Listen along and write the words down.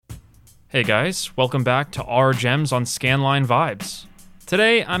Hey guys, welcome back to Our Gems on Scanline Vibes.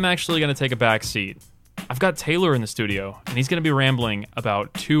 Today, I'm actually going to take a back seat. I've got Taylor in the studio, and he's going to be rambling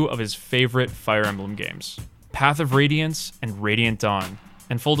about two of his favorite Fire Emblem games, Path of Radiance and Radiant Dawn.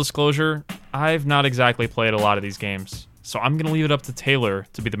 And full disclosure, I've not exactly played a lot of these games, so I'm going to leave it up to Taylor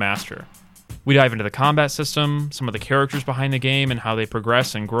to be the master. We dive into the combat system, some of the characters behind the game and how they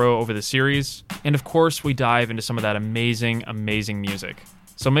progress and grow over the series, and of course, we dive into some of that amazing music.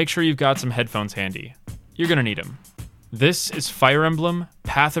 So make sure you've got some headphones handy. You're gonna need them. This is Fire Emblem,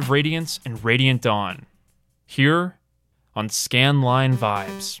 Path of Radiance, and Radiant Dawn. Here on Scanline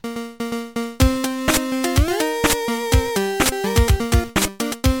Vibes.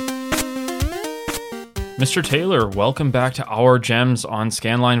 Mr. Taylor, welcome back to Our Gems on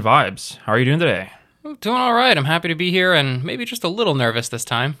Scanline Vibes. How are you doing today? I'm doing all right. I'm happy to be here and maybe just a little nervous this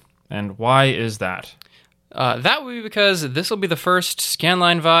time. And why is that? That would be because this will be the first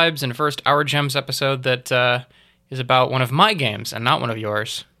Scanline Vibes and first Our Gems episode that is about one of my games and not one of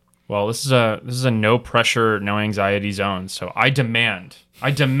yours. Well, this is a no pressure, no anxiety zone. So I demand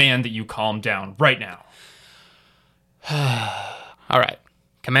that you calm down right now. All right.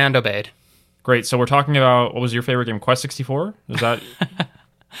 Command obeyed. Great. So we're talking about, what was your favorite game? Quest 64? Is that?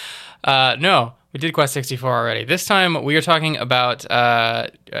 No, we did Quest 64 already. This time we are talking about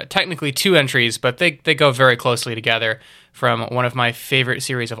technically two entries, but they go very closely together from one of my favorite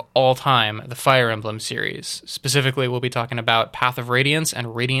series of all time, the Fire Emblem series. Specifically, we'll be talking about Path of Radiance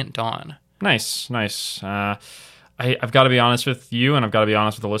and Radiant Dawn. Nice. I've got to be honest with you, and I've got to be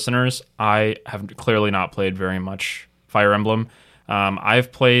honest with the listeners. I have clearly not played very much Fire Emblem.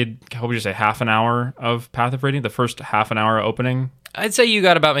 I've played, what would you say, half an hour of Path of Radiance, the first half an hour opening. I'd say you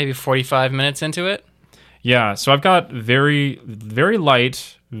got about maybe 45 minutes into it. Yeah, so I've got very, very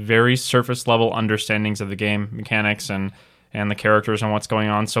light, very surface level understandings of the game mechanics and the characters and what's going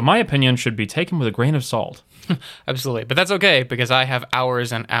on. So my opinion should be taken with a grain of salt. Absolutely. But that's okay because I have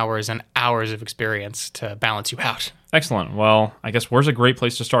hours and hours and hours of experience to balance you out. Excellent. Well, I guess where's a great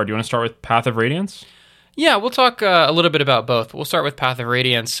place to start? Do you want to start with Path of Radiance? Yeah, we'll talk a little bit about both. We'll start with Path of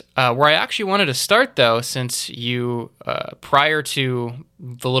Radiance, where I actually wanted to start, though, since you, prior to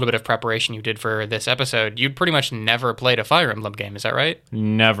the little bit of preparation you did for this episode, you'd pretty much never played a Fire Emblem game. Is that right?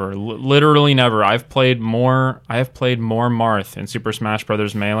 Never. Literally never. I have played more Marth in Super Smash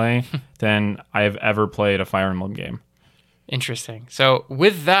Bros. Melee than I have ever played a Fire Emblem game. Interesting. So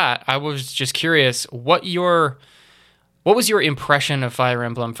with that, I was just curious, what was your impression of Fire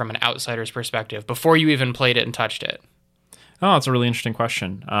Emblem from an outsider's perspective before you even played it and touched it? Oh, that's a really interesting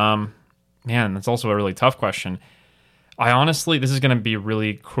question. Man, that's also a really tough question. I honestly, this is going to be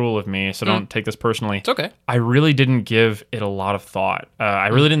really cruel of me, so don't take this personally. It's okay. I really didn't give it a lot of thought. I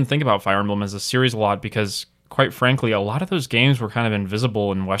really didn't think about Fire Emblem as a series a lot because, quite frankly, a lot of those games were kind of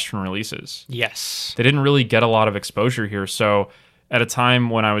invisible in Western releases. Yes. They didn't really get a lot of exposure here, so at a time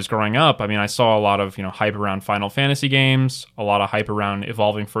when I was growing up, I mean, I saw a lot of, hype around Final Fantasy games, a lot of hype around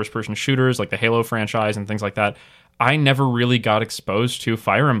evolving first-person shooters like the Halo franchise and things like that. I never really got exposed to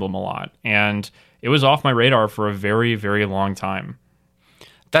Fire Emblem a lot, and it was off my radar for a very, very long time.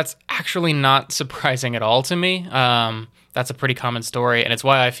 That's actually not surprising at all to me. That's a pretty common story, and it's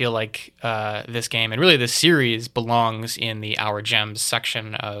why I feel like this game, and really this series, belongs in the Our Gems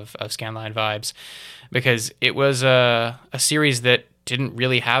section of Scanline Vibes, because it was a series that didn't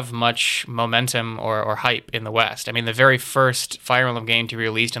really have much momentum or hype in the West. I mean, the very first Fire Emblem game to be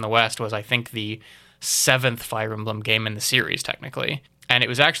released in the West was, I think, the 7th Fire Emblem game in the series, technically. And it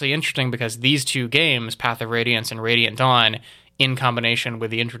was actually interesting because these two games, Path of Radiance and Radiant Dawn, in combination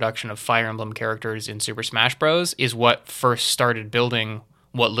with the introduction of Fire Emblem characters in Super Smash Bros., is what first started building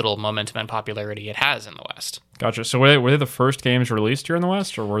what little momentum and popularity it has in the West. Gotcha. So were they the first games released here in the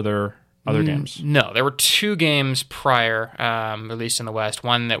West, or were there other games? No, there were two games prior released in the West.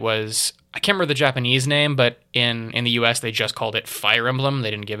 One that was, I can't remember the Japanese name, but in the US they just called it Fire Emblem.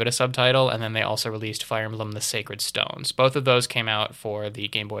 They didn't give it a subtitle. And then they also released Fire Emblem The Sacred Stones. Both of those came out for the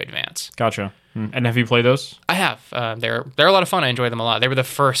Game Boy Advance. Gotcha. And have you played those? I have. They're a lot of fun. I enjoy them a lot. They were the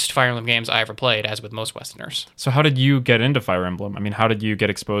first Fire Emblem games I ever played, as with most Westerners. So how did you get into Fire Emblem? I mean, how did you get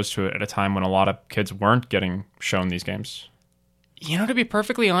exposed to it at a time when a lot of kids weren't getting shown these games? To be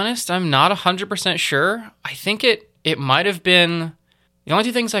perfectly honest, I'm not 100% sure. I think it might have been... The only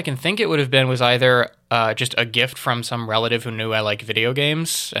two things I can think it would have been was either just a gift from some relative who knew I like video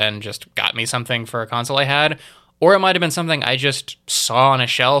games and just got me something for a console I had, or it might have been something I just saw on a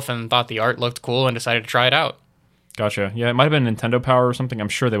shelf and thought the art looked cool and decided to try it out. Gotcha. Yeah, it might have been Nintendo Power or something. I'm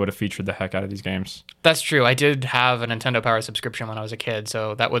sure they would have featured the heck out of these games. That's true. I did have a Nintendo Power subscription when I was a kid,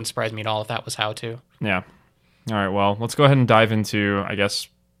 so that wouldn't surprise me at all if that was how to. Yeah. All right, well, let's go ahead and dive into, I guess,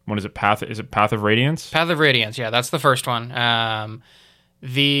 what is it? Path? Is it Path of Radiance? Path of Radiance, yeah, that's the first one.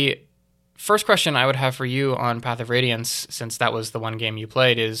 The first question I would have for you on Path of Radiance, since that was the one game you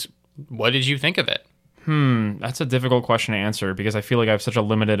played, is what did you think of it? That's a difficult question to answer because I feel like I have such a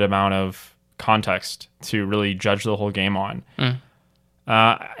limited amount of context to really judge the whole game on.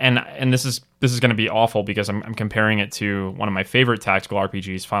 And this is going to be awful because I'm comparing it to one of my favorite tactical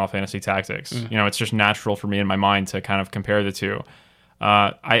RPGs, Final Fantasy Tactics. You know, it's just natural for me in my mind to kind of compare the two.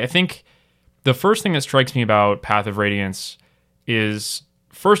 I think the first thing that strikes me about Path of Radiance is,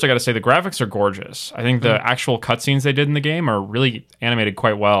 first I got to say the graphics are gorgeous. I think the actual cutscenes they did in the game are really animated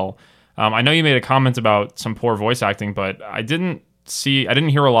quite well. I know you made a comment about some poor voice acting, but I didn't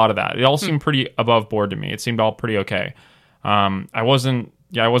hear a lot of that. It all seemed pretty above board to me. It seemed all pretty okay. I wasn't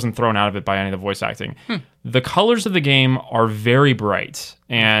thrown out of it by any of the voice acting. The colors of the game are very bright,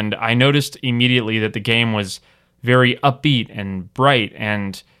 and I noticed immediately that the game was very upbeat and bright,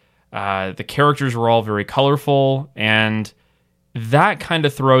 and the characters were all very colorful, and that kind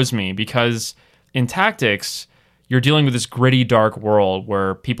of throws me because in Tactics, you're dealing with this gritty, dark world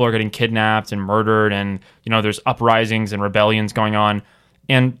where people are getting kidnapped and murdered, and there's uprisings and rebellions going on,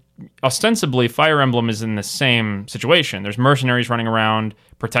 and ostensibly Fire Emblem is in the same situation. There's mercenaries running around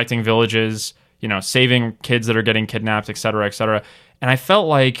protecting villages, saving kids that are getting kidnapped, etc., etc. And I felt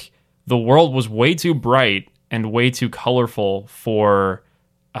like the world was way too bright and way too colorful for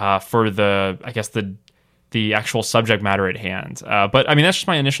the actual subject matter at hand. But I mean, that's just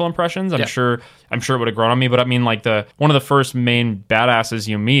my initial impressions. I'm sure it would have grown on me. But I mean, like one of the first main badasses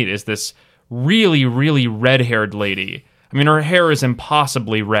you meet is this really, really red-haired lady. I mean, her hair is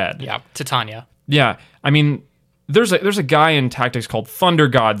impossibly red. Yeah, Titania. Yeah, I mean, there's a guy in Tactics called Thunder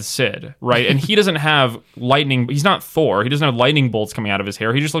God Sid, right? And he doesn't have lightning. He's not Thor. He doesn't have lightning bolts coming out of his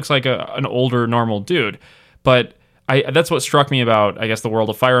hair. He just looks like an older, normal dude. But that's what struck me about, I guess, the world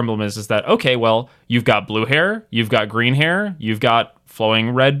of Fire Emblem is that, okay, well, you've got blue hair, you've got green hair, you've got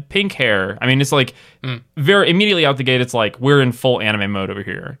flowing red, pink hair. I mean, it's like very immediately out the gate, it's like we're in full anime mode over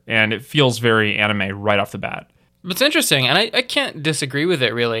here. And it feels very anime right off the bat. It's interesting, and I can't disagree with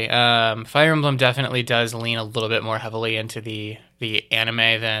it, really. Fire Emblem definitely does lean a little bit more heavily into the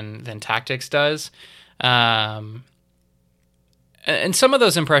anime than Tactics does. And some of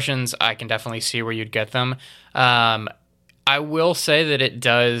those impressions, I can definitely see where you'd get them. I will say that it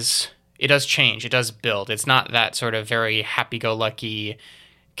does change. It does build. It's not that sort of very happy-go-lucky,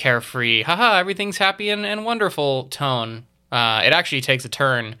 carefree, haha, everything's happy and wonderful tone. It actually takes a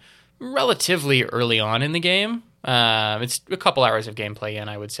turn relatively early on in the game. It's a couple hours of gameplay in,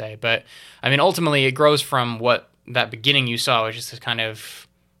 I would say. But, I mean, ultimately, it grows from what that beginning you saw, which is this kind of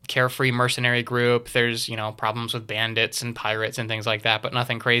carefree mercenary group. There's, problems with bandits and pirates and things like that, but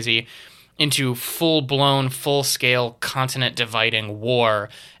nothing crazy, into full-blown, full-scale, continent-dividing war,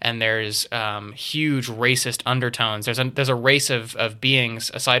 and there's huge racist undertones. There's a race of beings,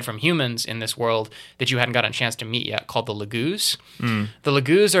 aside from humans in this world, that you hadn't gotten a chance to meet yet, called the Laguz. The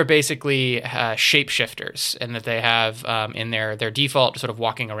Laguz are basically shapeshifters, and that they have, in their default sort of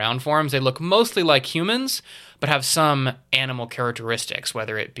walking around forms, they look mostly like humans, but have some animal characteristics,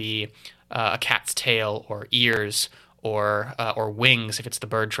 whether it be a cat's tail or ears, or wings if it's the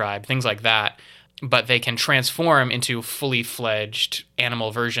bird tribe, things like that. But they can transform into fully fledged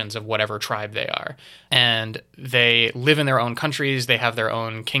animal versions of whatever tribe they are. And they live in their own countries. They have their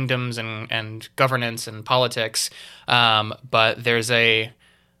own kingdoms and governance and politics. But there's a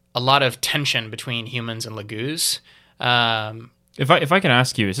lot of tension between humans and Laguz. If I can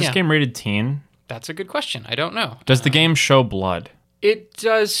ask you, is this game rated teen? That's a good question. I don't know. Does the game show blood? It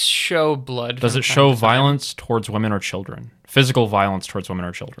does show blood. Does it show violence towards women or children? Physical violence towards women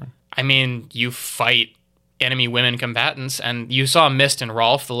or children? I mean, you fight enemy women combatants, and you saw Mist and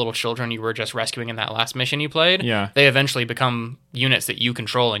Rolf, the little children you were just rescuing in that last mission you played. Yeah. They eventually become units that you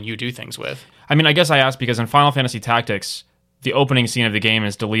control and you do things with. I mean, I guess I asked because in Final Fantasy Tactics, the opening scene of the game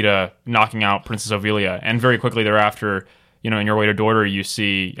is Delita knocking out Princess Ophelia, and very quickly thereafter, in your way to Dorter, you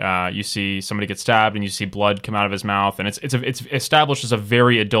see somebody get stabbed and you see blood come out of his mouth, and it's established as a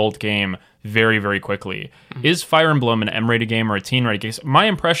very adult game very, very quickly. Mm-hmm. Is Fire Emblem an M-rated game or a teen-rated game? My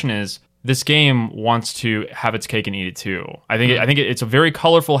impression is this game wants to have its cake and eat it too. I think it's a very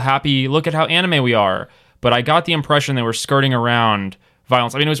colorful, happy, look at how anime we are. But I got the impression they were skirting around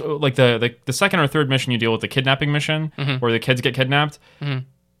violence. I mean, it was like the second or third mission you deal with, the kidnapping mission, where the kids get kidnapped. Mm-hmm.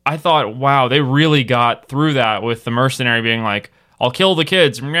 I thought, wow, they really got through that with the mercenary being like, I'll kill the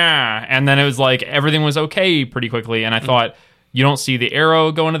kids, and then it was like everything was okay pretty quickly. And I thought, you don't see the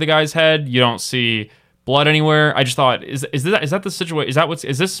arrow go into the guy's head, you don't see blood anywhere. I just thought, is that the situation?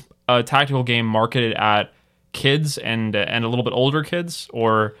 Is this a tactical game marketed at kids and a little bit older kids,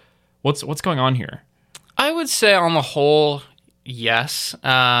 or what's going on here? I would say on the whole, yes.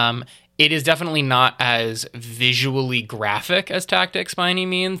 It is definitely not as visually graphic as Tactics by any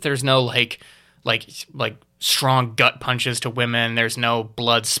means. There's no like strong gut punches to women. There's no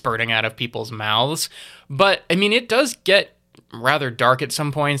blood spurting out of people's mouths. But I mean, it does get rather dark at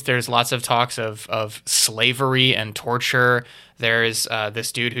some points. There's lots of talks of slavery and torture. There's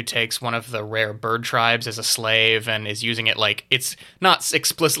this dude who takes one of the rare bird tribes as a slave and is using it like, it's not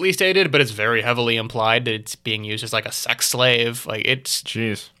explicitly stated, but it's very heavily implied that it's being used as like a sex slave. Like it's,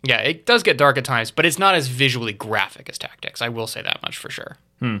 Jeez. Yeah, it does get dark at times, but it's not as visually graphic as Tactics. I will say that much for sure.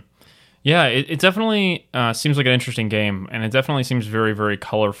 Yeah, it definitely seems like an interesting game, and it definitely seems very, very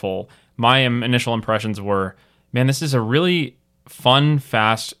colorful. My initial impressions were, man, this is a really fun,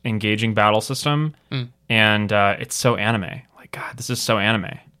 fast, engaging battle system, and it's so anime. Like, God, this is so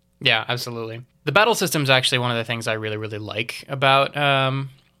anime. Yeah, absolutely. The battle system is actually one of the things I really, really like about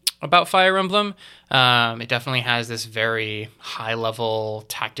Fire Emblem. It definitely has this very high-level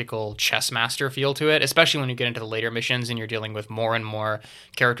tactical chess master feel to it, especially when you get into the later missions and you're dealing with more and more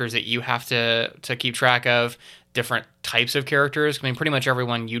characters that you have to keep track of, different types of characters. I mean, pretty much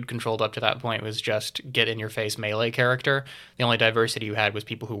everyone you'd controlled up to that point was just get-in-your-face melee character. The only diversity you had was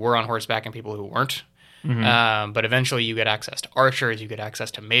people who were on horseback and people who weren't. But eventually you get access to archers, you get access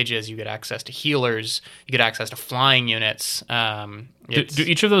to mages, you get access to healers, you get access to flying units. Do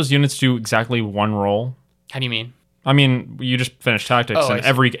each of those units do exactly one role? How do you mean? I mean, you just finished Tactics, Oh, and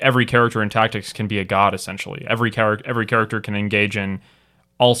every character in Tactics can be a god, essentially. Every character can engage in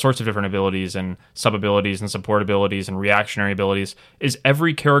all sorts of different abilities and sub-abilities and support abilities and reactionary abilities. Is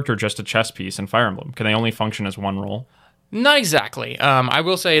every character just a chess piece in Fire Emblem? Can they only function as one role? Not exactly. I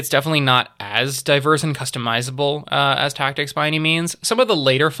will say it's definitely not as diverse and customizable as Tactics by any means. Some of the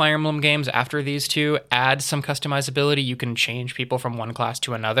later Fire Emblem games after these two add some customizability. You can change people from one class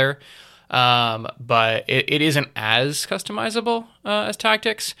to another, but it isn't as customizable as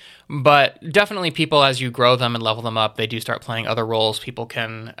Tactics. But definitely people, as you grow them and level them up, they do start playing other roles. People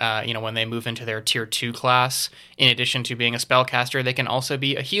can, when they move into their Tier 2 class, in addition to being a spellcaster, they can also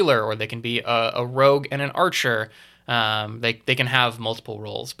be a healer, or they can be a rogue and an archer. They can have multiple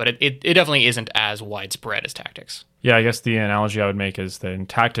roles, but it definitely isn't as widespread as Tactics. Yeah, I guess the analogy I would make is that in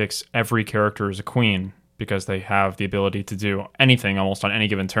Tactics, every character is a queen because they have the ability to do anything almost on any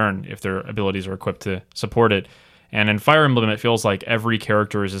given turn if their abilities are equipped to support it. And in Fire Emblem, it feels like every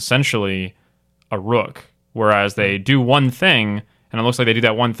character is essentially a rook, whereas they do one thing, and it looks like they do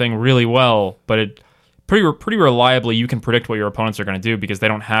that one thing really well, but it pretty reliably you can predict what your opponents are going to do because they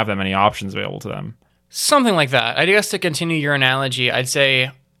don't have that many options available to them. Something like that. I guess to continue your analogy, I'd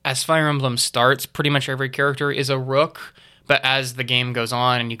say as Fire Emblem starts, pretty much every character is a rook, but as the game goes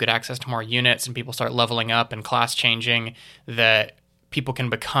on and you get access to more units and people start leveling up and class changing, that people can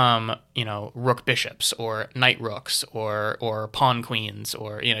become, rook bishops or knight rooks or pawn queens,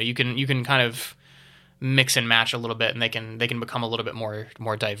 or you can kind of mix and match a little bit, and they can become a little bit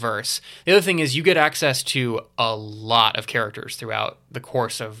more diverse. The other thing is you get access to a lot of characters throughout the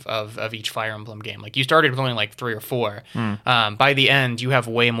course of each Fire Emblem game. Like you started with only like 3 or 4. By the end, you have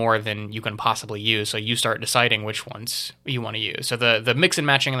way more than you can possibly use, so you start deciding which ones you want to use. So the mix and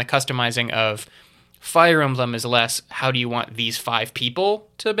matching and the customizing of Fire Emblem is less how do you want these 5 people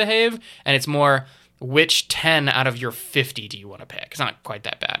to behave, and it's more which 10 out of your 50 do you want to pick? It's not quite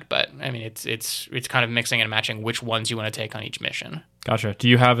that bad, but I mean, it's kind of mixing and matching which ones you want to take on each mission. Gotcha. Do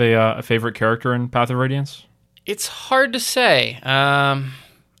you have a favorite character in Path of Radiance? It's hard to say.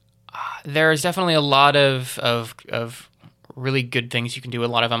 There's definitely a lot of really good things you can do with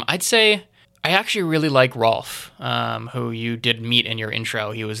a lot of them. I'd say I actually really like Rolf, who you did meet in your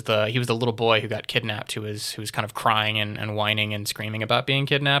intro. He was the little boy who got kidnapped, who was kind of crying and whining and screaming about being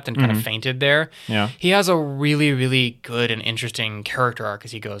kidnapped and kind of fainted there. Yeah. He has a really, really good and interesting character arc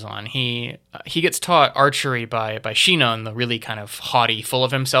as he goes on. He gets taught archery by Shinon, the really kind of haughty, full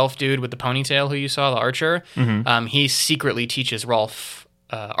of himself dude with the ponytail who you saw, the archer. He secretly teaches Rolf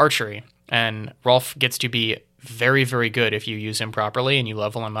archery, and Rolf gets to be very, very good if you use him properly and you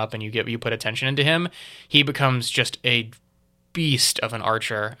level him up and you put attention into him. He becomes just a beast of an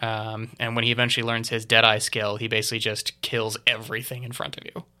archer, and when he eventually learns his Deadeye skill, he basically just kills everything in front of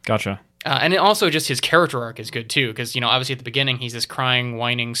you. Gotcha. And also just his character arc is good too, because obviously at the beginning he's this crying,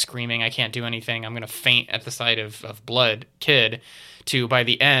 whining, screaming, I can't do anything, I'm gonna faint at the sight of blood kid, to by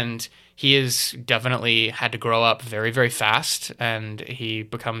the end he has definitely had to grow up very, very fast, and he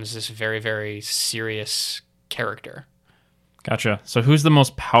becomes this very, very serious character. Gotcha. So who's the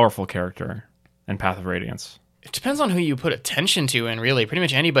most powerful character in Path of Radiance? It depends on who you put attention to, and really, pretty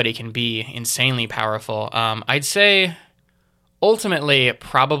much anybody can be insanely powerful. I'd say, ultimately,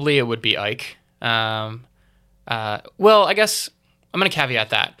 probably it would be Ike. Well, I guess I'm going to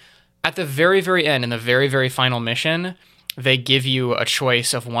caveat that. At the very, very end, in the very, very final mission, they give you a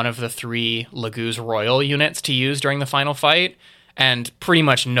choice of one of the 3 Laguz Royal units to use during the final fight, and pretty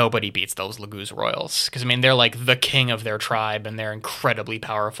much nobody beats those Laguz Royals. Because, I mean, they're like the king of their tribe, and they're incredibly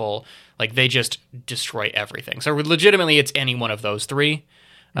powerful. Like, they just destroy everything. So, legitimately, it's any one of those 3.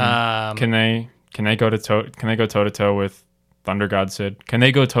 Can they go toe-to-toe with Thunder God Sid? Can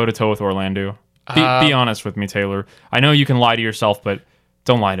they go toe-to-toe with Orlandeau? Be honest with me, Taylor. I know you can lie to yourself, but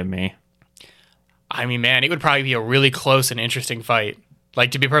don't lie to me. I mean, man, it would probably be a really close and interesting fight.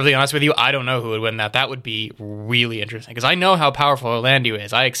 Like, to be perfectly honest with you, I don't know who would win that. That would be really interesting, because I know how powerful Orlandeau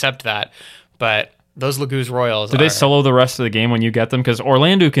is. I accept that. But those Laguz Royals they solo the rest of the game when you get them? Because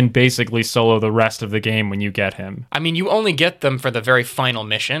Orlandeau can basically solo the rest of the game when you get him. I mean, you only get them for the very final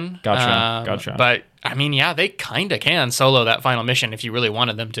mission. Gotcha. But, I mean, yeah, they kind of can solo that final mission if you really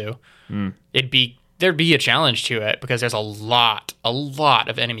wanted them to. There'd be a challenge to it, because there's a lot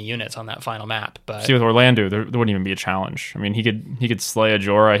of enemy units on that final map. But see, with Orlandeau, there wouldn't even be a challenge. I mean, he could slay a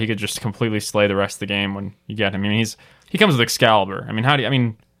Jorah. He could just completely slay the rest of the game when you get him. I mean, he comes with Excalibur. I mean,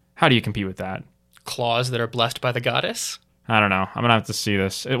 how do you compete with that? Claws that are blessed by the goddess? I don't know. I'm gonna have to see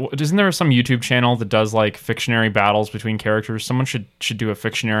this. Isn't there some YouTube channel that does like fictionary battles between characters? Someone should do a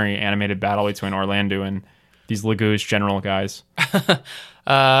fictionary animated battle between Orlandeau and these Laguz general guys.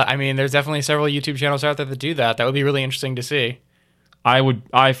 I mean, there's definitely several YouTube channels out there that do that. That would be really interesting to see. I,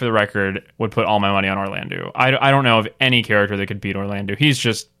 for the record, would put all my money on Orlandeau. I don't know of any character that could beat Orlandeau.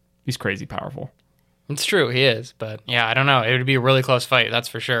 He's crazy powerful. It's true, he is. But yeah, I don't know. It would be a really close fight, that's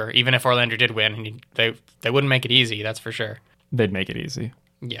for sure. Even if Orlandeau did win, they wouldn't make it easy, that's for sure. They'd make it easy.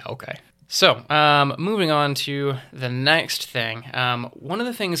 Yeah, okay. So, moving on to the next thing. One of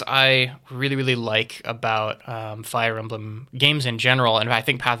the things I really, really like about Fire Emblem games in general, and I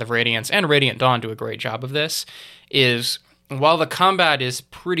think Path of Radiance and Radiant Dawn do a great job of this, is while the combat is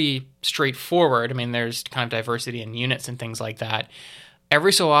pretty straightforward, I mean, there's kind of diversity in units and things like that,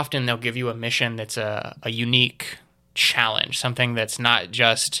 every so often they'll give you a mission that's a unique challenge, something that's not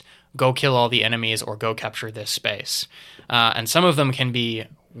just go kill all the enemies or go capture this space. And some of them can be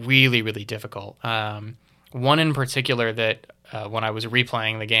really, really difficult. One in particular that when I was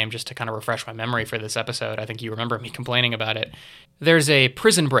replaying the game, just to kind of refresh my memory for this episode, I think you remember me complaining about it. There's a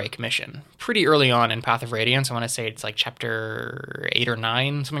prison break mission pretty early on in Path of Radiance. I want to say it's like chapter 8 or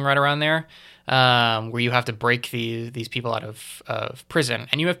 9, something right around there, where you have to break these people out of prison.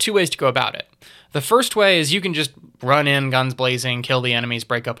 And you have 2 ways to go about it. The first way is you can just run in, guns blazing, kill the enemies,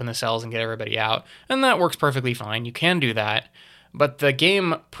 break up in the cells, and get everybody out. And that works perfectly fine. You can do that. But the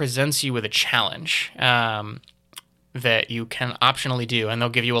game presents you with a challenge that you can optionally do, and they'll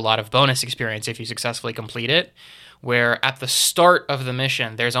give you a lot of bonus experience if you successfully complete it, where at the start of the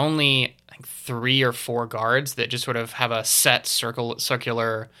mission, there's only like 3 or 4 guards that just sort of have a set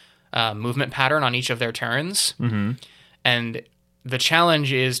circular movement pattern on each of their turns. Mm-hmm. And the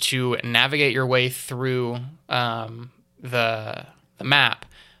challenge is to navigate your way through the map,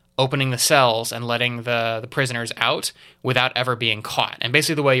 opening the cells and letting the prisoners out without ever being caught. And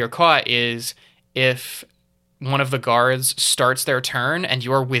basically the way you're caught is if one of the guards starts their turn and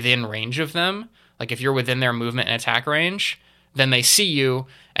you're within range of them, like if you're within their movement and attack range, then they see you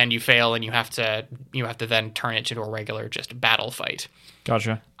and you fail and you have to then turn it into a regular just battle fight.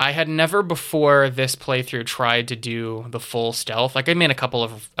 Gotcha. I had never before this playthrough tried to do the full stealth. Like I made a couple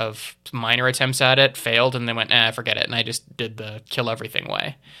of minor attempts at it, failed, and then went, forget it. And I just did the kill everything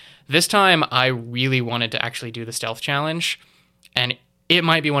way. This time I really wanted to actually do the stealth challenge, and it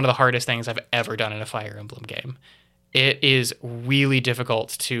might be one of the hardest things I've ever done in a Fire Emblem game. It is really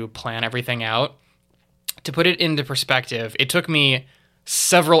difficult to plan everything out. To put it into perspective, it took me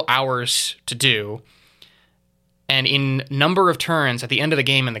several hours to do. And in number of turns, at the end of the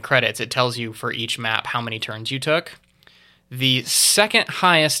game in the credits, it tells you for each map how many turns you took. The second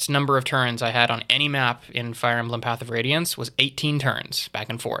highest number of turns I had on any map in Fire Emblem Path of Radiance was 18 turns, back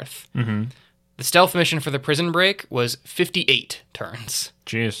and forth. Mm-hmm. The stealth mission for the prison break was 58 turns.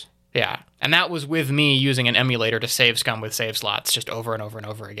 Jeez. Yeah, and that was with me using an emulator to save scum with save slots just over and over and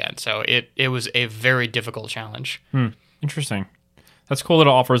over again. So it was a very difficult challenge. Interesting. That's cool that it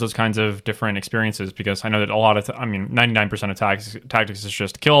offers those kinds of different experiences, because I know that a lot of, 99% of tactics is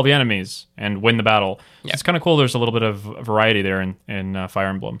just kill all the enemies and win the battle. Yeah. So it's kind of cool there's a little bit of variety there in Fire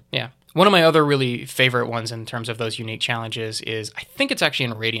Emblem. Yeah. One of my other really favorite ones in terms of those unique challenges is, I think it's actually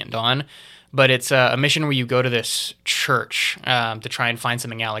in Radiant Dawn, but it's a mission where you go to this church to try and find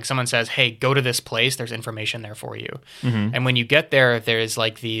something out. Like someone says, hey, go to this place. There's information there for you. And when you get there, there's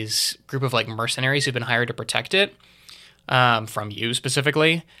like these group of like mercenaries who've been hired to protect it. From you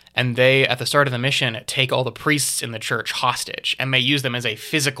specifically, and they, at the start of the mission, take all the priests in the church hostage and may use them as a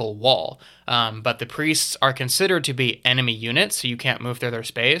physical wall. But the priests are considered to be enemy units, so you can't move through their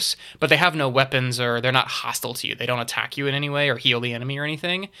space, but they have no weapons or they're not hostile to you. They don't attack you in any way or heal the enemy or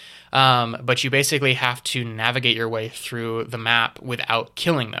anything. But you basically have to navigate your way through the map without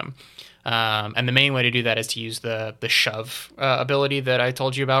killing them. And the main way to do that is to use the shove ability that I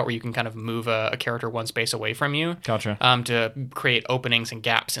told you about, where you can kind of move a character one space away from you. Gotcha. To create openings and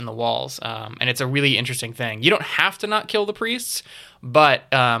gaps in the walls. And it's a really interesting thing. You don't have to not kill the priests, but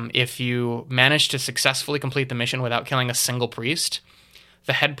if you manage to successfully complete the mission without killing a single priest,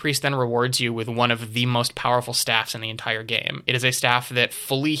 the head priest then rewards you with one of the most powerful staffs in the entire game. It is a staff that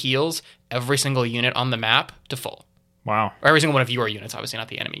fully heals every single unit on the map to full. Wow. Or every single one of your units, obviously, not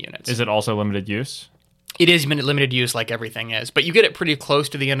the enemy units. Is it also limited use? It is limited use like everything is, but you get it pretty close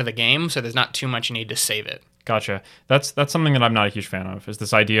to the end of the game, so there's not too much need to save it. Gotcha. That's something that I'm not a huge fan of, is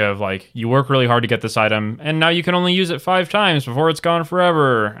this idea of like, you work really hard to get this item, and now you can only use it 5 times before it's gone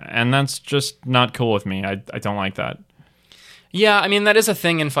forever, and that's just not cool with me. I don't like that. Yeah, I mean, that is a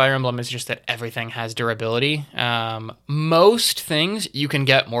thing in Fire Emblem, is just that everything has durability. Most things you can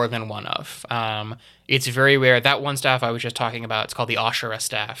get more than one of. It's very rare. That one staff I was just talking about, it's called the Ashura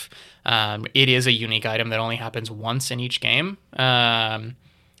staff. It is a unique item that only happens once in each game.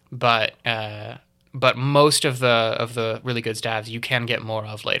 But most of the really good staffs you can get more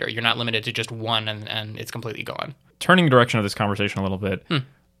of later. You're not limited to just one, and it's completely gone. Turning direction of this conversation a little bit,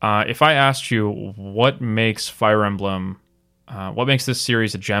 if I asked you what makes Fire Emblem, what makes this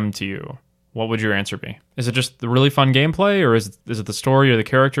series a gem to you, what would your answer be? Is it just the really fun gameplay, or is it the story or the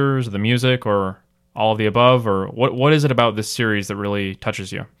characters or the music or all of the above, or what is it about this series that really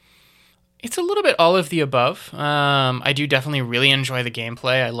touches you? It's a little bit all of the above. I do definitely really enjoy the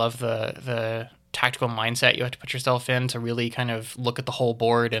gameplay. I love the tactical mindset you have to put yourself in to really kind of look at the whole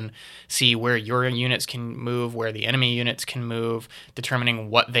board and see where your units can move, where the enemy units can move, determining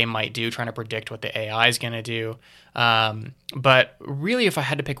what they might do, trying to predict what the AI is going to do. But really, if I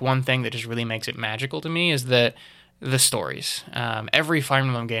had to pick one thing that just really makes it magical to me, is that the stories. Every Fire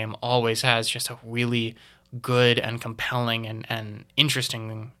Emblem game always has just a really good and compelling and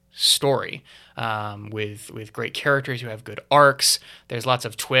interesting story, with great characters who have good arcs. There's lots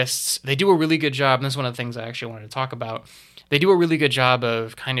of twists. They do a really good job, and this is one of the things I actually wanted to talk about. They do a really good job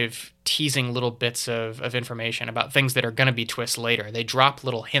of kind of teasing little bits of information about things that are going to be twists later. They drop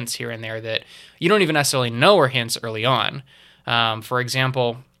little hints here and there that you don't even necessarily know are hints early on. For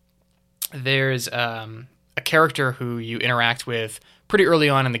example, there's a character who you interact with pretty early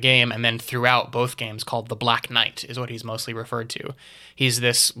on in the game, and then throughout both games, called the Black Knight is what he's mostly referred to. He's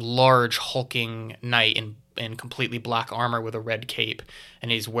this large, hulking knight in completely black armor with a red cape,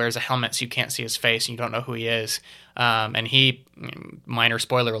 and he wears a helmet so you can't see his face and you don't know who he is. And he, minor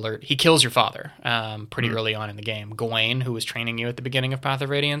spoiler alert, he kills your father pretty early on in the game. Gawain, who was training you at the beginning of Path of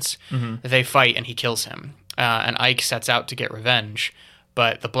Radiance, they fight and he kills him. And Ike sets out to get revenge,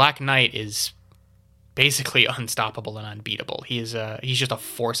 but the Black Knight is basically unstoppable and unbeatable. He's just a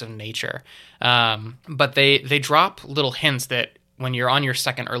force of nature. But they drop little hints that when you're on your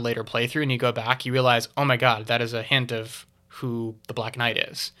second or later playthrough and you go back, you realize, oh my god, that is a hint of who the Black Knight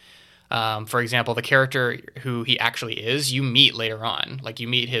is. For example, the character who he actually is, you meet later on. Like, you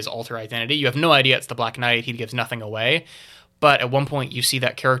meet his alter identity. You have no idea it's the Black Knight. He gives nothing away. But at one point, you see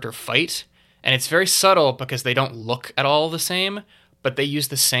that character fight, and it's very subtle because they don't look at all the same, but they use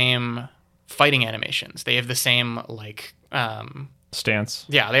the same fighting animations. They have the same, like... stance.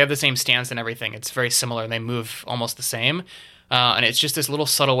 Yeah, they have the same stance and everything. It's very similar, and they move almost the same. And it's just this little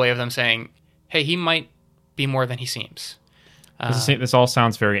subtle way of them saying, hey, he might be more than he seems. This all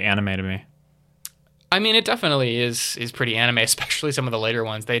sounds very anime to me. I mean, it definitely is pretty anime, especially some of the later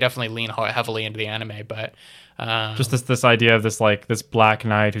ones. They definitely lean heavily into the anime, but... just this idea of this Black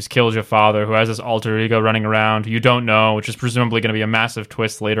Knight who's killed your father, who has this alter ego running around, who you don't know, which is presumably going to be a massive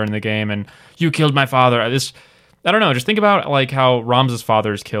twist later in the game, and you killed my father. I don't know, just think about like how Ramza's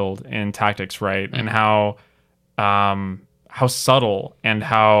father is killed in Tactics, right? Mm-hmm. And how subtle, and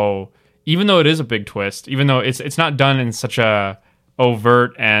how, even though it is a big twist, even though it's not done in such a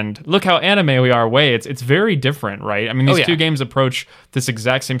overt and look how anime we are way, it's very different, right? I mean, these two games approach this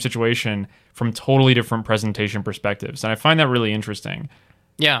exact same situation from totally different presentation perspectives, and I find that really interesting.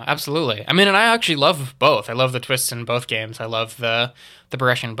 Yeah, absolutely. I mean, and I actually love both. I love the twists in both games. I love the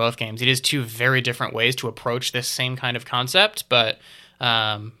progression in both games. It is two very different ways to approach this same kind of concept, but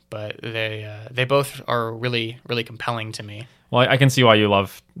they both are really really compelling to me. Well, I can see why you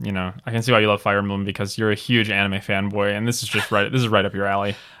love, I can see why you love Fire Emblem, because you're a huge anime fanboy, and this is just right. This is right up your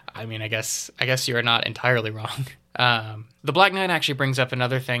alley. I mean, I guess you're not entirely wrong. The Black Knight actually brings up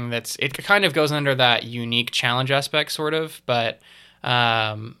another thing it kind of goes under that unique challenge aspect, sort of, but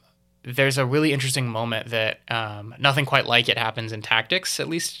there's a really interesting moment that nothing quite like it happens in Tactics, at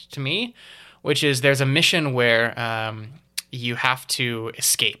least to me, which is there's a mission where you have to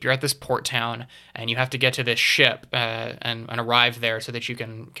escape. You're at this port town, and you have to get to this ship and arrive there so that you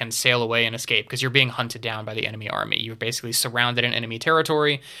can sail away and escape, because you're being hunted down by the enemy army. You're basically surrounded in enemy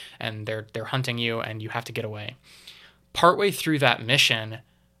territory, and they're hunting you, and you have to get away. Partway through that mission,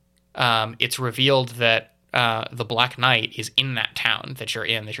 it's revealed that the Black Knight is in that town that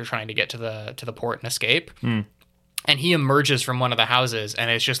you're trying to get to the port and escape. And he emerges from one of the houses,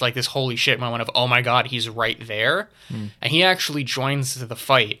 and it's just like this holy shit moment of, oh my god, he's right there. And he actually joins the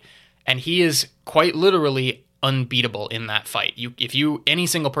fight, and he is quite literally unbeatable in that fight. Any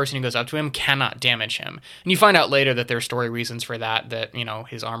single person who goes up to him cannot damage him. And you find out later that there's story reasons for that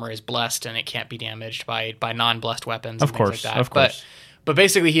his armor is blessed and it can't be damaged by non-blessed weapons and things like that. Of course. But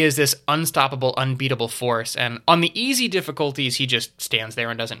basically, he is this unstoppable, unbeatable force. And on the easy difficulties, he just stands there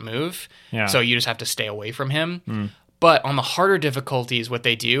and doesn't move. Yeah. So you just have to stay away from him. But on the harder difficulties, what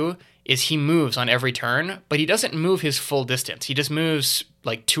they do is he moves on every turn, but he doesn't move his full distance. He just moves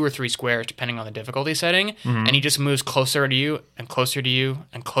like 2 or 3 squares, depending on the difficulty setting. And he just moves closer to you and closer to you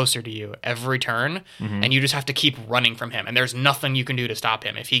and closer to you every turn. And you just have to keep running from him. And there's nothing you can do to stop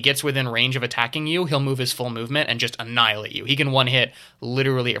him. If he gets within range of attacking you, he'll move his full movement and just annihilate you. He can one-hit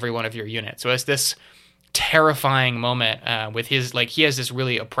literally every one of your units. So it's this terrifying moment with his, like, he has this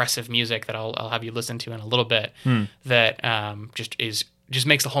really oppressive music that I'll have you listen to in a little bit that just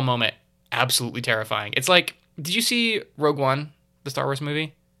makes the whole moment absolutely terrifying. It's like, did you see Rogue One, the Star Wars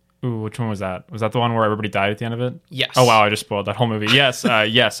movie? Ooh, which one was that? Was that the one where everybody died at the end of it? Yes. Oh wow, I just spoiled that whole movie. Yes,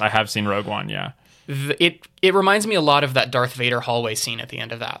 yes, I have seen Rogue One. Yeah. It reminds me a lot of that Darth Vader hallway scene at the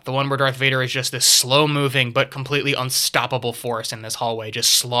end of that. The one where Darth Vader is just this slow-moving but completely unstoppable force in this hallway,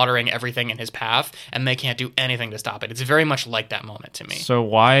 just slaughtering everything in his path, and they can't do anything to stop it. It's very much like that moment to me. So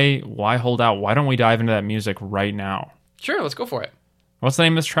why hold out? Why don't we dive into that music right now? Sure, let's go for it. What's the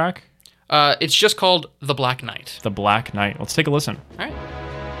name of this track? It's just called The Black Knight. The Black Knight. Let's take a listen. All right.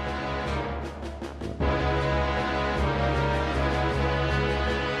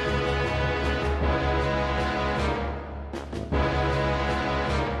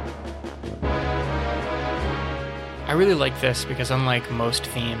 I really like this because unlike most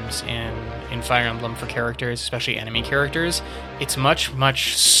themes in Fire Emblem for characters, especially enemy characters, it's much,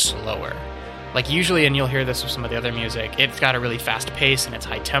 much slower. Like usually, and you'll hear this with some of the other music, it's got a really fast pace and it's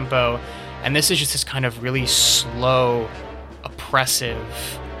high tempo, and this is just this kind of really slow,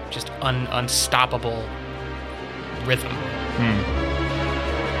 oppressive, just unstoppable rhythm.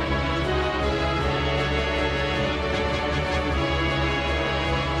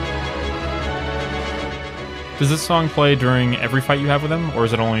 Does this song play during every fight you have with him, or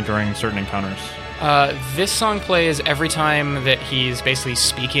is it only during certain encounters? This song plays every time that he's basically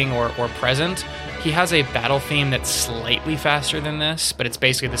speaking or present. He has a battle theme that's slightly faster than this, but it's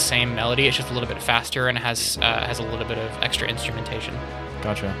basically the same melody. It's just a little bit faster and it has a little bit of extra instrumentation.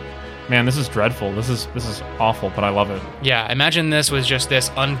 Gotcha. Man, this is dreadful. This is awful, but I love it. Yeah, imagine this was just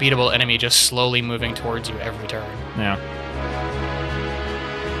this unbeatable enemy just slowly moving towards you every turn. Yeah.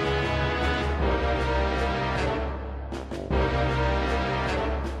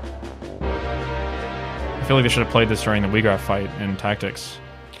 I feel like they should have played this during the Wheatgraph fight in Tactics.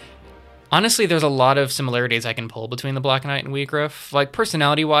 Honestly, there's a lot of similarities I can pull between the Black Knight and Wheatgraph. Like,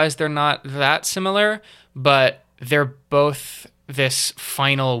 personality-wise, they're not that similar, but they're both this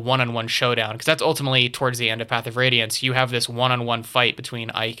final one-on-one showdown, because that's ultimately towards the end of Path of Radiance. You have this one-on-one fight between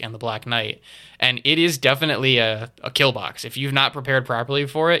Ike and the Black Knight, and it is definitely a kill box. If you've not prepared properly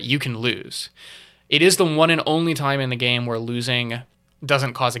for it, you can lose. It is the one and only time in the game where losing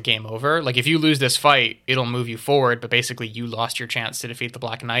doesn't cause a game over. Like, if you lose this fight, it'll move you forward, but basically you lost your chance to defeat the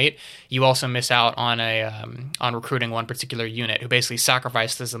Black Knight. You also miss out on on recruiting one particular unit who basically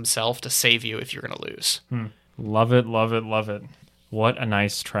sacrifices himself to save you if you're going to lose. Love it, love it, love it. What a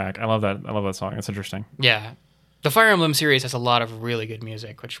nice track. I love that. I love that song. It's interesting. Yeah. The Fire Emblem series has a lot of really good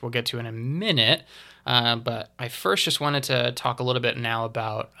music, which we'll get to in a minute. But I first just wanted to talk a little bit now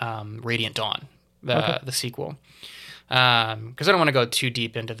about Radiant Dawn, the sequel. Because I don't want to go too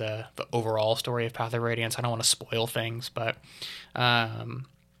deep into the overall story of Path of Radiance. I don't want to spoil things, but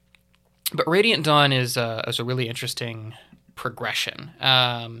Radiant Dawn is a really interesting progression.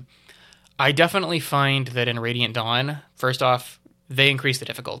 I definitely find that in Radiant Dawn, first off, they increase the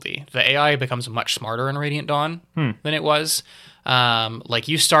difficulty. The AI becomes much smarter in Radiant Dawn than it was. Like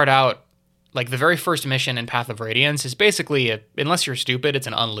you start out, like the very first mission in Path of Radiance is basically, unless you're stupid, it's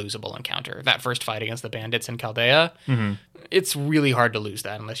an unlosable encounter. That first fight against the bandits in Chaldea, it's really hard to lose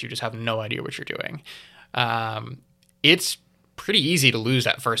that unless you just have no idea what you're doing. It's pretty easy to lose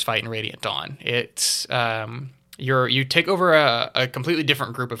that first fight in Radiant Dawn. It's you take over a completely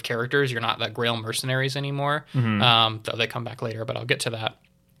different group of characters. You're not the Grail mercenaries anymore. Though they come back later, but I'll get to that.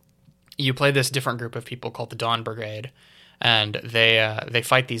 You play this different group of people called the Dawn Brigade, and they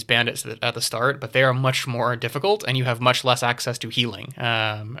fight these bandits at the start, but they are much more difficult, and you have much less access to healing.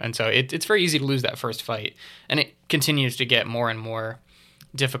 And so it's very easy to lose that first fight, and it continues to get more and more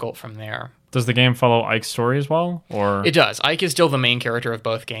difficult from there. Does the game follow Ike's story as well, or it does? Ike is still the main character of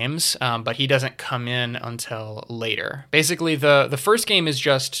both games, but he doesn't come in until later. Basically, the first game is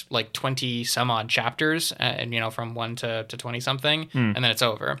just like 20 some odd chapters, and from 1 to 20 something, and then it's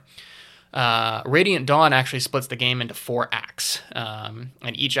over. Radiant Dawn actually splits the game into 4 acts, and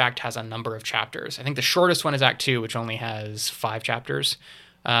each act has a number of chapters. I think the shortest one is Act 2, which only has 5 chapters.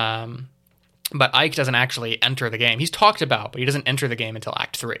 But Ike doesn't actually enter the game. He's talked about, but he doesn't enter the game until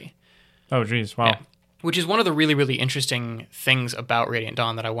Act 3. Oh, geez, wow. Yeah. Which is one of the really, really interesting things about Radiant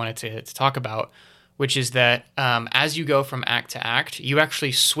Dawn that I wanted to talk about, which is that as you go from act to act, you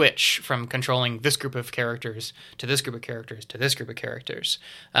actually switch from controlling this group of characters to this group of characters to this group of characters.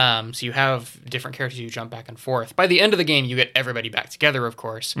 So you have different characters you jump back and forth. By the end of the game, you get everybody back together, of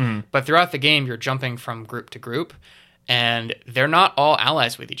course. But throughout the game, you're jumping from group to group, and they're not all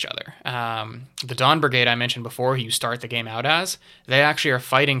allies with each other. The Dawn Brigade I mentioned before, who you start the game out as, they actually are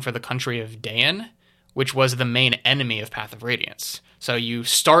fighting for the country of Dayan, which was the main enemy of Path of Radiance. So you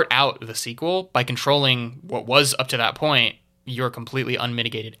start out the sequel by controlling what was, up to that point, your completely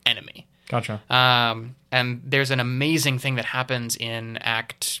unmitigated enemy. Gotcha. And there's an amazing thing that happens in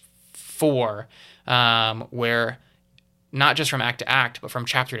Act 4, where not just from act to act, but from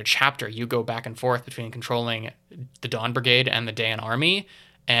chapter to chapter, you go back and forth between controlling the Dawn Brigade and the Dayan army,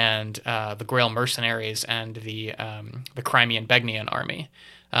 and the Grail mercenaries and the Crimean Begnian army.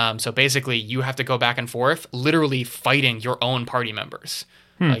 So basically, you have to go back and forth, literally fighting your own party members.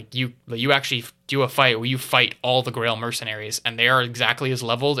 Like you actually do a fight where you fight all the Grail mercenaries, and they are exactly as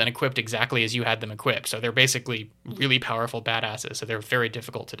leveled and equipped exactly as you had them equipped. So they're basically really powerful badasses. So they're very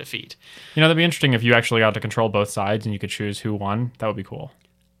difficult to defeat. That'd be interesting if you actually got to control both sides and you could choose who won. That would be cool.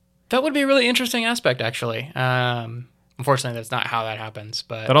 That would be a really interesting aspect, actually. Unfortunately, that's not how that happens.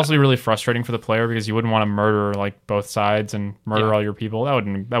 But that'd also be really frustrating for the player because you wouldn't want to murder like both sides and murder all your people. That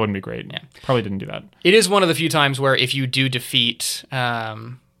wouldn't be great. Yeah. Probably didn't do that. It is one of the few times where if you do defeat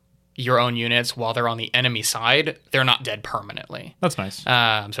your own units while they're on the enemy side, they're not dead permanently. That's nice.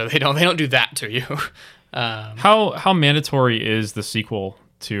 So they don't do that to you. How mandatory is the sequel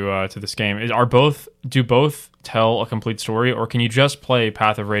to this game? Do both tell a complete story, or can you just play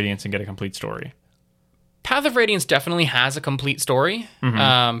Path of Radiance and get a complete story? Path of Radiance definitely has a complete story,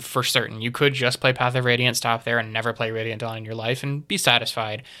 for certain. You could just play Path of Radiance, stop there, and never play Radiant Dawn in your life and be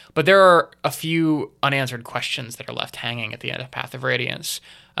satisfied. But there are a few unanswered questions that are left hanging at the end of Path of Radiance.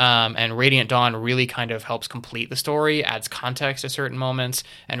 And Radiant Dawn really kind of helps complete the story, adds context to certain moments,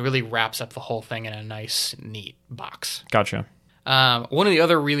 and really wraps up the whole thing in a nice, neat box. Gotcha. One of the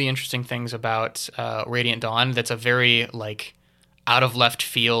other really interesting things about Radiant Dawn that's a very, out of left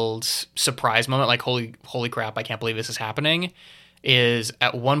field surprise moment, like holy crap, I can't believe this is happening, is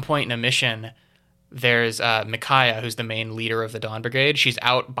at one point in a mission, there's Micaiah, who's the main leader of the Dawn Brigade. She's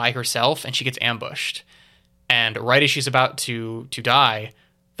out by herself and she gets ambushed. And right as she's about to die,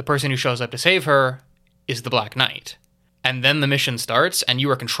 the person who shows up to save her is the Black Knight. And then the mission starts and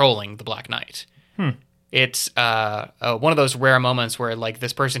you are controlling the Black Knight. It's one of those rare moments where,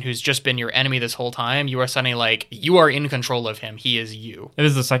 this person who's just been your enemy this whole time, you are suddenly you are in control of him. He is you. It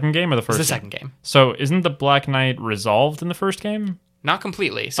is the second game or the first game? It's the second game. So isn't the Black Knight resolved in the first game? Not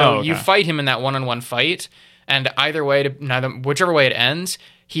completely. So you fight him in that one-on-one fight, and whichever way it ends,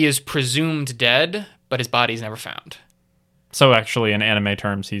 he is presumed dead, but his body's never found. So actually, in anime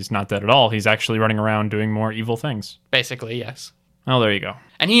terms, he's not dead at all. He's actually running around doing more evil things. Basically, yes. Oh, there you go.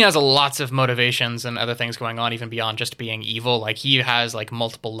 And he has lots of motivations and other things going on, even beyond just being evil. He has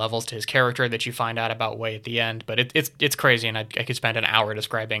multiple levels to his character that you find out about way at the end. But it's crazy, and I could spend an hour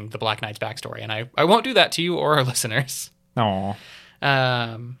describing the Black Knight's backstory, and I won't do that to you or our listeners. Aww.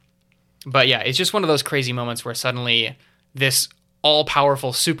 But yeah, it's just one of those crazy moments where suddenly this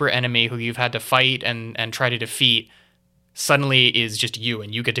all-powerful super enemy who you've had to fight and try to defeat suddenly is just you,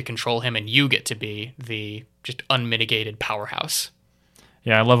 and you get to control him, and you get to be the just unmitigated powerhouse.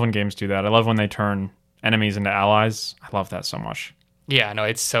 Yeah, I love when games do that. I love when they turn enemies into allies. I love that so much. Yeah, no,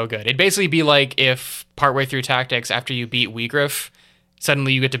 it's so good. It'd basically be like if partway through Tactics, after you beat Wiegrif,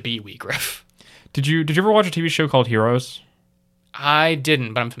 suddenly you get to beat Wiegrif. Did you ever watch a TV show called Heroes? I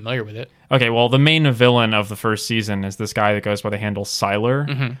didn't, but I'm familiar with it. Okay, well, the main villain of the first season is this guy that goes by the handle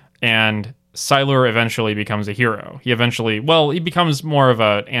Sylar, and Sylar eventually becomes a hero. He becomes more of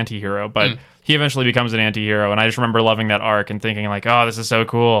an anti-hero, but he eventually becomes an anti-hero, and I just remember loving that arc and thinking like, oh, this is so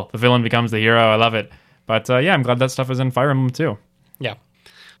cool. The villain becomes the hero. I love it. But yeah, I'm glad that stuff is in Fire Emblem too. Yeah.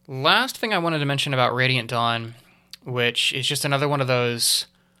 Last thing I wanted to mention about Radiant Dawn, which is just another one of those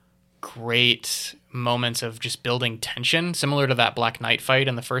great moments of just building tension, similar to that Black Knight fight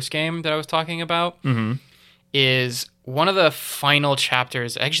in the first game that I was talking about, is one of the final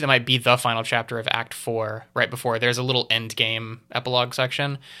chapters. Actually, that might be the final chapter of Act 4, right before. There's a little end game epilogue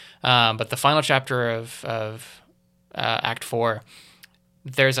section, but the final chapter of Act 4,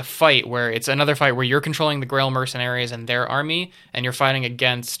 there's a fight where it's another fight where you're controlling the Grail mercenaries and their army, and you're fighting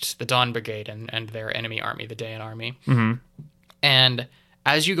against the Dawn Brigade and their enemy army, the Daein army. And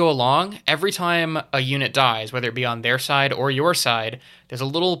as you go along, every time a unit dies, whether it be on their side or your side, there's a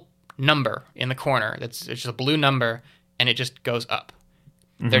little number in the corner. It's just a blue number, and it just goes up.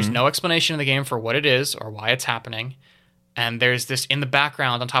 There's no explanation in the game for what it is or why it's happening. And there's this, in the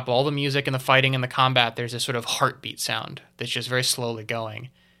background, on top of all the music and the fighting and the combat, there's this sort of heartbeat sound that's just very slowly going.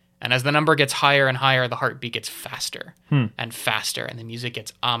 And as the number gets higher and higher, the heartbeat gets faster and faster, and the music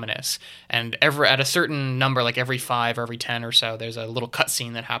gets ominous. And at a certain number, like every 5 or every 10 or so, there's a little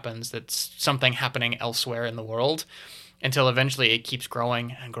cutscene that happens that's something happening elsewhere in the world, until eventually it keeps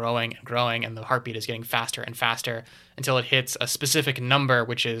growing and growing and growing, and the heartbeat is getting faster and faster until it hits a specific number,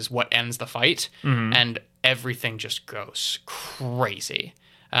 which is what ends the fight, and everything just goes crazy.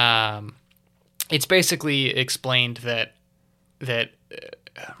 It's basically explained that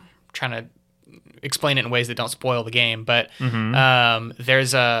trying to explain it in ways that don't spoil the game, but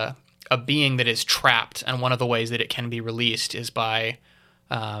there's a being that is trapped, and one of the ways that it can be released is by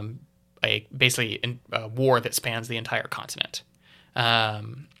basically a war that spans the entire continent.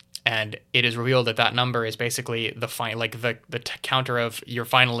 And it is revealed that number is basically the counter of you're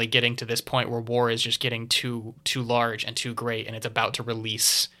finally getting to this point where war is just getting too large and too great, and it's about to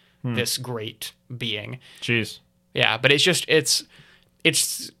release this great being. Jeez. Yeah, but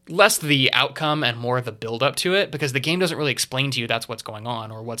it's less the outcome and more the build up to it, because the game doesn't really explain to you that's what's going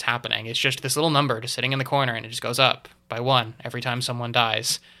on or what's happening. It's just this little number just sitting in the corner, and it just goes up by 1 every time someone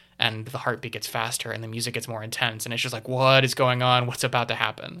dies, and the heartbeat gets faster and the music gets more intense, and it's just like, what is going on? What's about to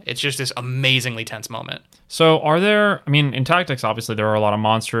happen? It's just this amazingly tense moment. So in Tactics, obviously there are a lot of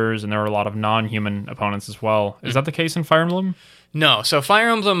monsters and there are a lot of non-human opponents as well. Is that the case in Fire Emblem? No, so Fire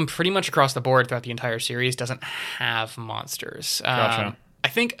Emblem pretty much across the board throughout the entire series doesn't have monsters. Gotcha. I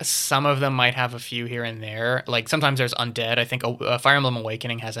think some of them might have a few here and there. Like sometimes there's undead. I think Fire Emblem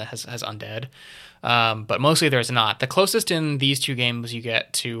Awakening has undead, but mostly there's not. The closest in these two games you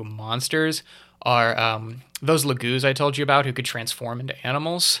get to monsters are those Lagoos I told you about who could transform into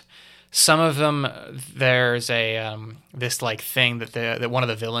animals. Some of them, there's this like thing that one of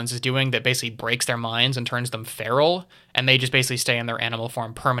the villains is doing that basically breaks their minds and turns them feral, and they just basically stay in their animal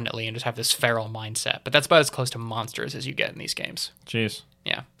form permanently and just have this feral mindset. But that's about as close to monsters as you get in these games. Jeez.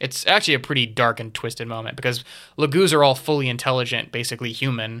 Yeah, it's actually a pretty dark and twisted moment, because Lagoos are all fully intelligent, basically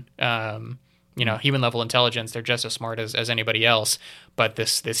human, human level intelligence. They're just as smart as anybody else. But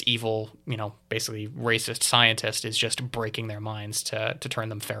this evil, basically racist scientist is just breaking their minds to turn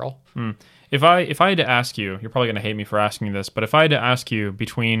them feral. If I had to ask you, you're probably going to hate me for asking you this, but if I had to ask you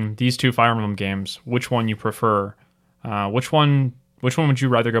between these two Fire Emblem games, which one you prefer, which one would you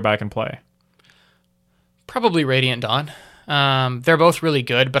rather go back and play? Probably Radiant Dawn. They're both really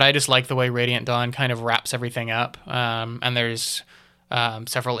good, but I just like the way Radiant Dawn kind of wraps everything up. And there's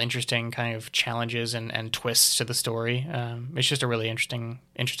several interesting kind of challenges and twists to the story. It's just a really interesting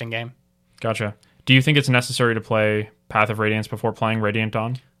game. Gotcha. Do you think it's necessary to play Path of Radiance before playing Radiant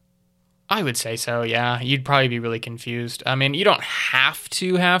Dawn? I would say so, yeah. You'd probably be really confused. I mean, you don't have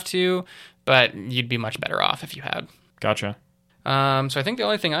to, but you'd be much better off if you had. Gotcha. So I think the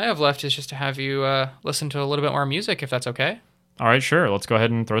only thing I have left is just to have you listen to a little bit more music, if that's okay. All right, sure. Let's go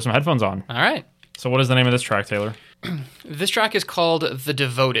ahead and throw some headphones on. All right. So what is the name of this track, Taylor? This track is called The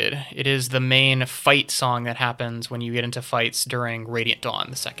Devoted. It is the main fight song that happens when you get into fights during Radiant Dawn,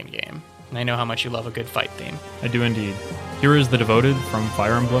 the second game. and I know how much you love a good fight theme. I do indeed. Here is The Devoted from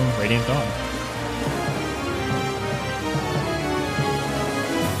Fire Emblem Radiant Dawn.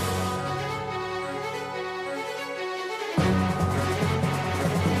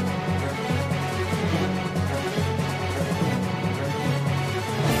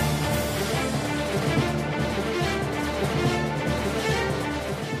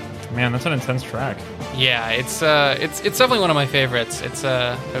 Man, that's an intense track. Yeah, it's definitely one of my favorites. It's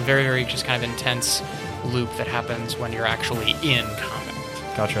a very, very just kind of intense loop that happens when you're actually in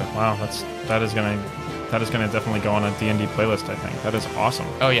combat. Gotcha. Wow, that is gonna definitely go on a D&D playlist, I think. That is awesome.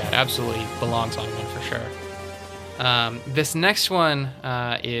 Oh yeah, it absolutely belongs on one for sure. This next one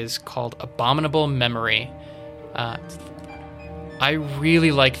is called Abominable Memory. I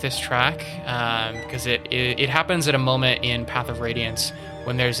really like this track because it happens at a moment in Path of Radiance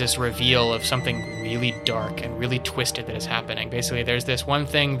when there's this reveal of something really dark and really twisted that is happening. Basically, there's this one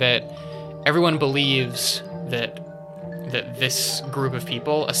thing that everyone believes that this group of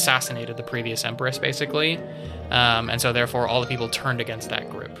people assassinated the previous empress, basically, and so therefore all the people turned against that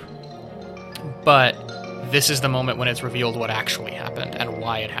group. But this is the moment when it's revealed what actually happened and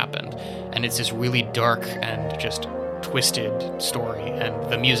why it happened, and it's this really dark and just twisted story,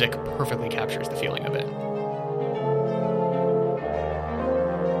 and the music perfectly captures the feeling of it.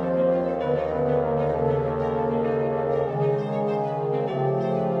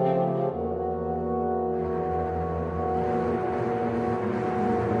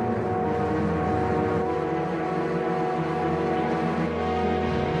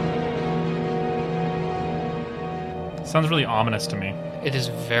 Sounds really ominous to me. It is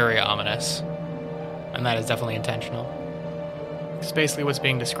very ominous, and that is definitely intentional. Because basically what's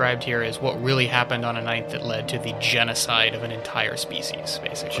being described here is what really happened on a night that led to the genocide of an entire species,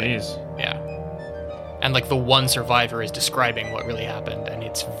 basically. Jeez. Yeah. And like the one survivor is describing what really happened, and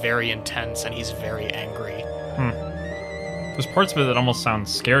it's very intense, and he's very angry. There's parts of it that almost sound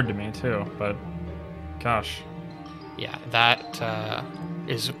scared to me, too, but gosh. Yeah, that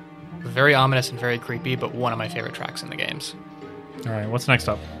is very ominous and very creepy, but one of my favorite tracks in the games. All right, what's next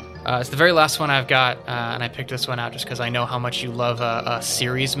up? It's the very last one I've got, and I picked this one out just because I know how much you love a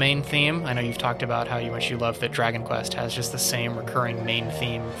series main theme. I know you've talked about how much you love that Dragon Quest has just the same recurring main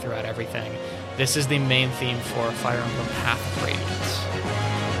theme throughout everything. This is the main theme for Fire Emblem Path of Radiance.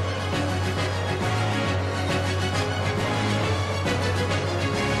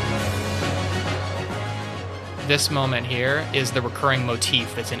 This moment here is the recurring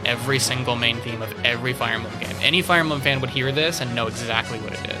motif that's in every single main theme of every Fire Emblem game. Any Fire Emblem fan would hear this and know exactly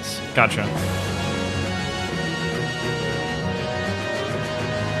what it is. Gotcha.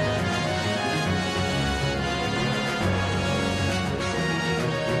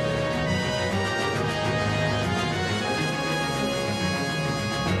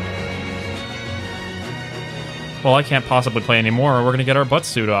 Well, I can't possibly play anymore. We're going to get our butt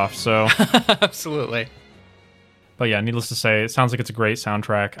suit off, so... Absolutely. But yeah, needless to say, it sounds like it's a great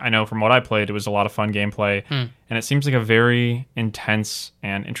soundtrack. I know from what I played, it was a lot of fun gameplay, and it seems like a very intense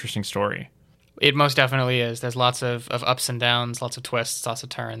and interesting story. It most definitely is. There's lots of ups and downs, lots of twists, lots of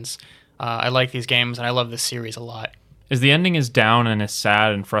turns. I like these games, and I love this series a lot. Is the ending as down and as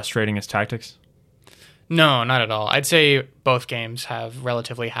sad and frustrating as Tactics? No, not at all. I'd say both games have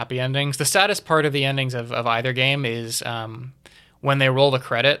relatively happy endings. The saddest part of the endings of either game is... when they roll the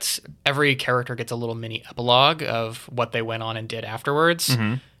credits, every character gets a little mini epilogue of what they went on and did afterwards.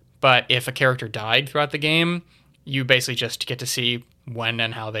 Mm-hmm. But if a character died throughout the game, you basically just get to see when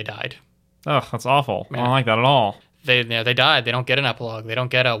and how they died. Oh, that's awful. Yeah. I don't like that at all. They died. They don't get an epilogue. They don't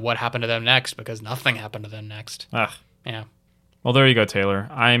get a what happened to them next because nothing happened to them next. Ugh. Yeah. Well, there you go, Taylor.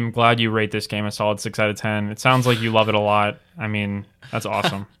 I'm glad you rate this game a solid 6 out of 10. It sounds like you love it a lot. I mean, that's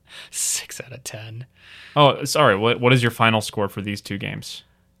awesome. 6 out of 10. Oh, sorry. What is your final score for these two games?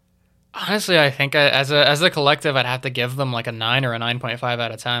 Honestly, I think as a collective, I'd have to give them like a 9 or a 9.5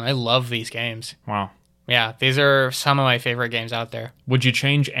 out of 10. I love these games. Wow. Yeah, these are some of my favorite games out there. Would you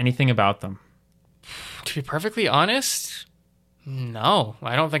change anything about them? To be perfectly honest, no.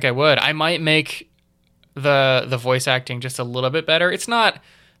 I don't think I would. I might make the voice acting just a little bit better. It's not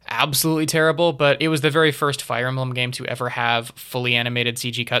absolutely terrible, but it was the very first Fire Emblem game to ever have fully animated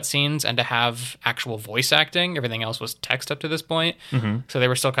CG cutscenes and to have actual voice acting. Everything else was text up to this point. Mm-hmm. So they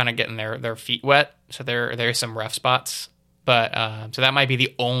were still kind of getting their feet wet. So there's some rough spots. But so that might be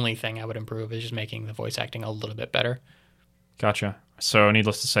the only thing I would improve is just making the voice acting a little bit better. Gotcha. So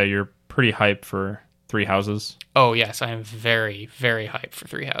needless to say, you're pretty hyped for Three Houses. Oh, yes. I am very, very hyped for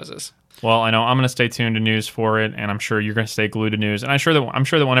Three Houses. Well, I know I'm going to stay tuned to news for it, and I'm sure you're going to stay glued to news. And I'm sure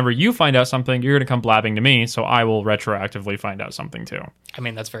that whenever you find out something, you're going to come blabbing to me, so I will retroactively find out something too. I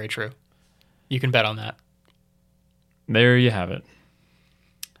mean, that's very true. You can bet on that. There you have it.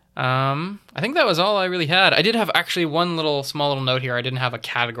 I think that was all I really had. I did have actually one small little note here. I didn't have a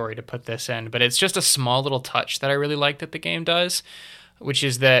category to put this in, but it's just a small little touch that I really like that the game does, which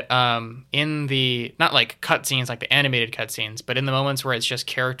is that in the, not like cutscenes, like the animated cutscenes, but in the moments where it's just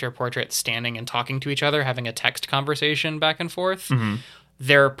character portraits standing and talking to each other, having a text conversation back and forth,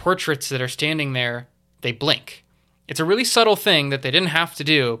 their portraits that are standing there, they blink. It's a really subtle thing that they didn't have to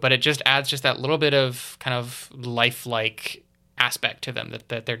do, but it just adds just that little bit of kind of lifelike aspect to them,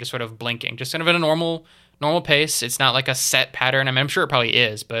 that they're just sort of blinking, just kind of at a normal pace. It's not like a set pattern. I mean, I'm sure it probably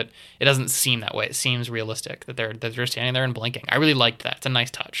is, but it doesn't seem that way. It seems realistic that they're standing there and blinking. I really liked that. It's a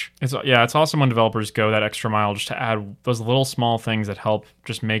nice touch. It's awesome when developers go that extra mile just to add those little small things that help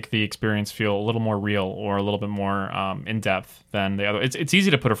just make the experience feel a little more real or a little bit more in depth than the other. It's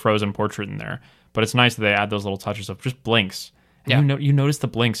easy to put a frozen portrait in there, but it's nice that they add those little touches of just blinks. And you noticed the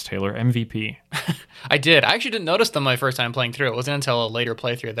blinks, Taylor. MVP. I did. I actually didn't notice them my first time playing through. It wasn't until a later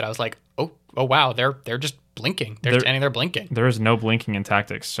playthrough that I was like, oh wow, they're just blinking. They're standing there blinking. There is no blinking in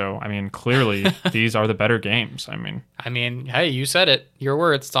Tactics, so I mean, clearly these are the better games. I mean, hey, you said it. Your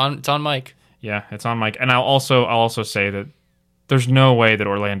words. It's on mic. Yeah, it's on mic. And I'll also say that there's no way that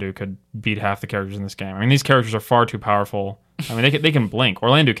Orlandeau could beat half the characters in this game. I mean, these characters are far too powerful. I mean, they can blink.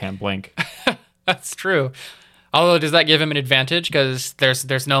 Orlandeau can't blink. That's true. Although, does that give him an advantage? Because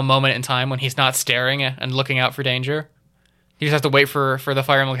there's no moment in time when he's not staring and looking out for danger. He just has to wait for the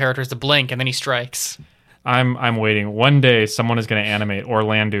Fire Emblem characters to blink, and then he strikes. I'm waiting. One day, someone is going to animate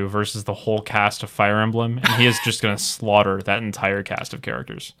Orlandeau versus the whole cast of Fire Emblem, and he is just going to slaughter that entire cast of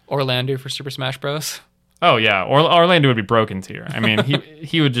characters. Orlandeau for Super Smash Bros. Oh yeah, Orlandeau would be broken tier. I mean,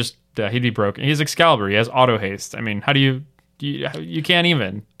 he would just he'd be broken. He has Excalibur. He has auto haste. I mean, how do you can't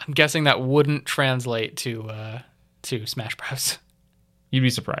even. I'm guessing that wouldn't translate to Smash Bros. You'd be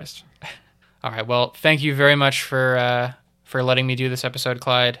surprised. All right. Well, thank you very much for letting me do this episode,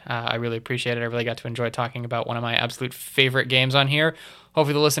 Clyde. I really appreciate it. I really got to enjoy talking about one of my absolute favorite games on here.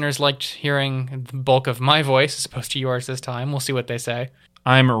 Hopefully the listeners liked hearing the bulk of my voice as opposed to yours this time. We'll see what they say.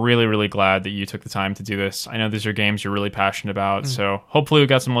 I'm really, really glad that you took the time to do this. I know these are games you're really passionate about, so hopefully we've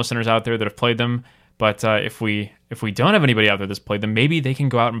got some listeners out there that have played them. But if we don't have anybody out there that's played them, maybe they can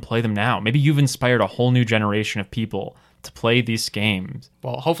go out and play them now. Maybe you've inspired a whole new generation of people to play these games.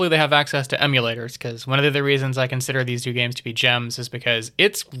 Well, hopefully they have access to emulators, because one of the other reasons I consider these two games to be gems is because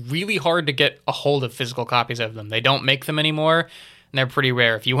it's really hard to get a hold of physical copies of them. They don't make them anymore, and they're pretty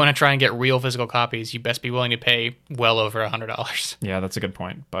rare. If you want to try and get real physical copies, you best be willing to pay well over $100. Yeah, that's a good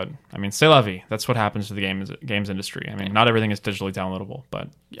point. But, I mean, c'est la vie. That's what happens to the games industry. I mean, not everything is digitally downloadable, but...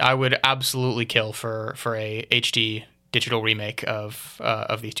 I would absolutely kill for a HD digital remake of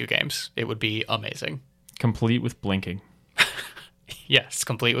these two games. It would be amazing. Complete with blinking. Yes,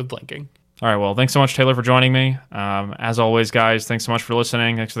 complete with blinking. All right, well, thanks so much, Taylor, for joining me. As always, guys, thanks so much for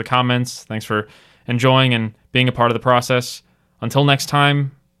listening. Thanks for the comments. Thanks for enjoying and being a part of the process. Until next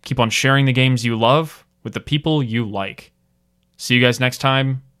time, keep on sharing the games you love with the people you like. See you guys next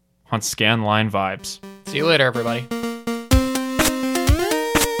time on Scanline Vibes. See you later, everybody.